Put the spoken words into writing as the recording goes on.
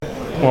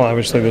Well,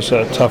 obviously this is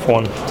a tough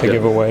one to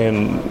give away,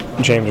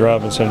 and James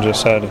Robinson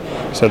just said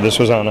this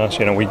was on us.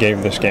 We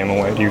gave this game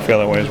away. Do you feel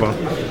that way as well?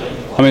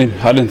 I mean,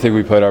 I didn't think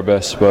we played our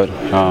best, but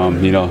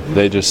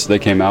they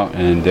came out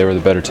and they were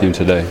the better team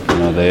today.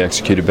 They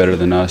executed better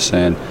than us,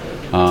 and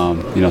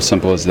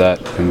simple as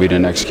that. And we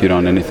didn't execute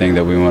on anything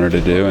that we wanted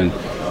to do. And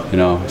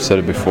said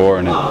it before,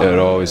 and it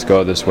always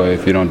go this way.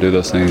 If you don't do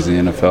those things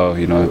in the NFL,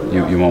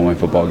 you won't win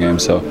football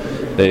games. So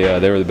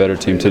they were the better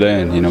team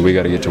today, and we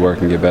got to get to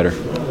work and get better.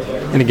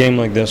 In a game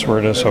like this where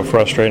it is so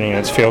frustrating,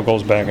 it's field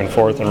goals back and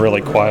forth and really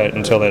quiet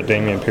until that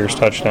Dameon Pierce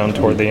touchdown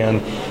toward the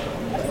end.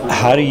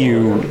 How do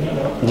you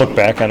look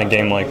back on a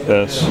game like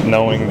this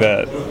knowing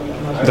that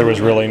there was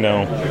really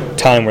no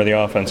time where the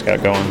offense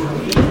got going?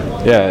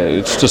 Yeah,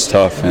 it's just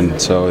tough,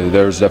 and so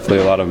there was definitely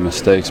a lot of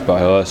mistakes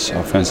by us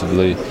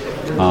offensively,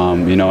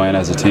 and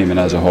as a team and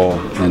as a whole.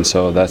 And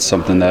so that's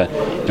something that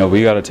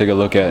we got to take a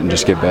look at and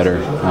just get better.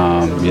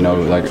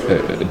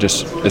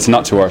 It's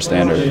not to our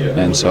standard.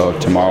 And so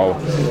tomorrow,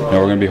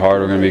 we're going to be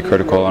hard. We're going to be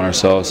critical on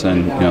ourselves.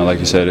 And like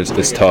you said,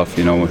 it's tough.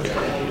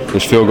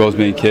 There's field goals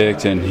being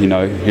kicked, and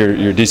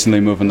you're decently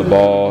moving the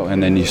ball,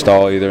 and then you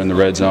stall either in the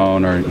red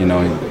zone or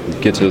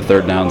get to the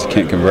third downs,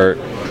 can't convert.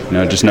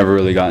 Just never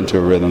really got into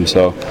a rhythm.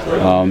 So,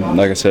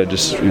 like I said,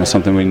 just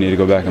something we need to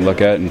go back and look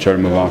at and try to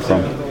move on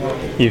from.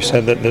 You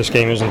said that this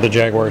game isn't the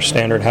Jaguars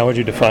standard. How would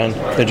you define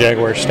the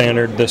Jaguars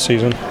standard this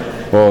season?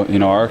 Well,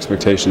 our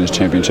expectation is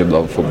championship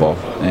level football,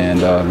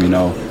 and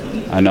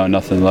I know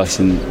anything less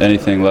than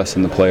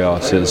the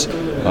playoffs is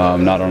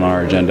not on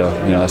our agenda.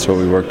 That's what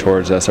we work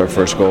towards. That's our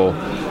first goal.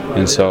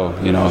 And so,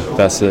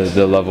 that's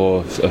the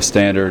level of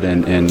standard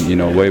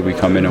and way we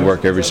come in and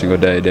work every single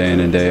day in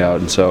and day out.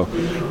 And so,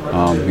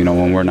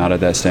 when we're not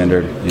at that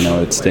standard,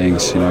 it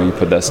stings. You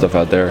put that stuff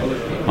out there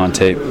on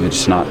tape,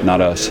 it's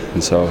not us.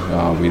 And so,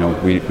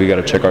 we got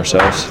to check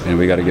ourselves, and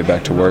we got to get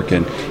back to work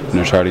and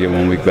try to get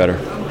 1 week better.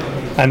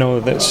 I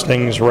know that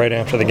stings right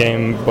after the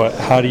game, but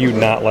how do you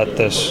not let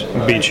this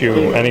beat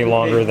you any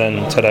longer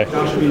than today?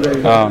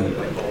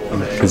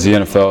 Because the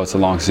NFL, it's a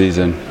long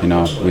season.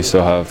 We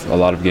still have a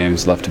lot of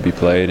games left to be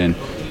played, and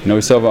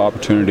we still have an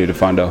opportunity to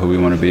find out who we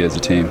want to be as a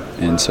team.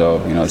 And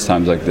so, it's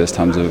times like this,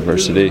 times of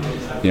adversity,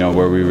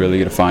 where we really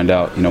get to find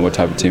out, what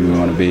type of team we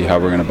want to be, how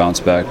we're going to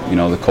bounce back.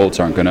 The Colts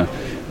aren't going to,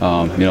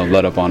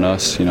 let up on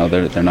us. They're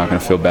not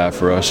going to feel bad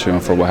for us,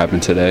 for what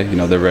happened today.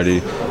 They're ready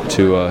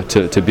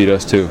to beat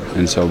us too.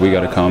 And so we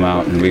got to come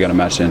out and we got to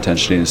match the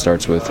intensity, and it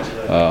starts with,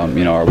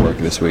 our work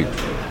this week.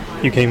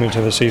 You came into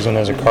the season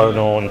as a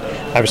Cardinal and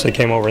obviously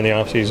came over in the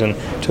offseason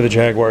to the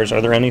Jaguars. Are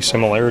there any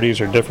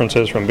similarities or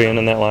differences from being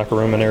in that locker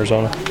room in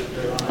Arizona?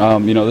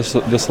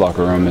 This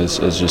locker room is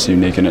just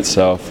unique in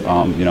itself.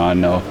 I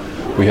know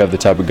we have the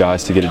type of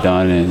guys to get it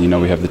done,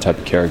 and we have the type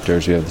of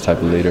characters, we have the type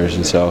of leaders,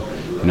 and so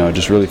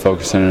just really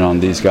focusing in on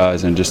these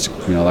guys and just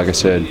like I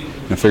said,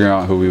 figuring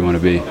out who we want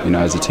to be,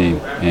 as a team.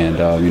 And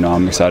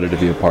I'm excited to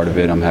be a part of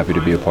it. I'm happy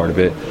to be a part of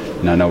it,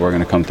 and I know we're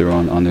going to come through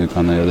on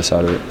the other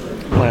side of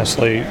it.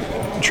 Lastly,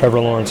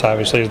 Trevor Lawrence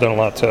obviously has done a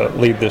lot to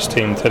lead this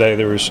team today.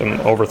 There was some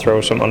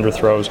overthrows, some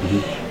underthrows.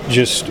 Mm-hmm.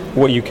 Just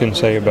what you can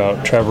say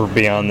about Trevor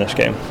beyond this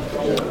game?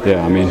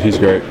 Yeah, he's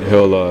great.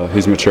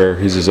 He's mature.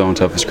 He's his own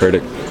toughest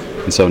critic,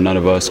 and so none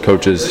of us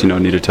coaches,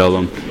 need to tell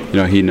him.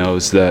 He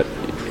knows that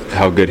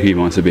how good he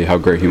wants to be, how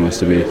great he wants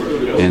to be,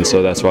 and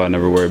so that's why I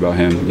never worry about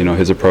him.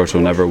 His approach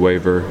will never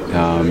waver.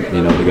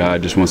 The guy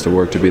just wants to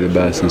work to be the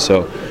best, and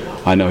so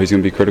I know he's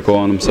going to be critical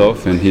on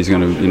himself, and he's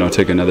going to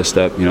take another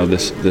step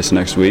this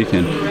next week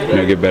and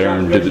get better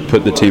and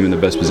put the team in the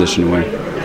best position to win.